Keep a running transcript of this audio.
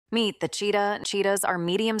Meet the cheetah. Cheetahs are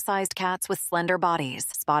medium-sized cats with slender bodies,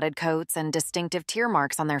 spotted coats, and distinctive tear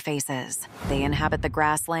marks on their faces. They inhabit the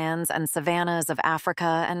grasslands and savannas of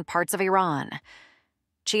Africa and parts of Iran.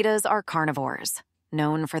 Cheetahs are carnivores.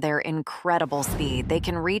 Known for their incredible speed, they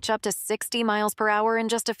can reach up to 60 miles per hour in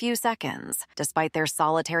just a few seconds. Despite their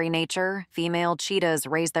solitary nature, female cheetahs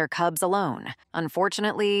raise their cubs alone.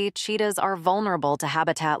 Unfortunately, cheetahs are vulnerable to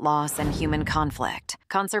habitat loss and human conflict.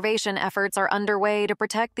 Conservation efforts are underway to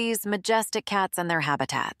protect these majestic cats and their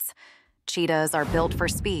habitats. Cheetahs are built for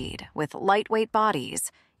speed, with lightweight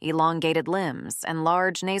bodies, elongated limbs, and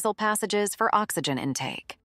large nasal passages for oxygen intake.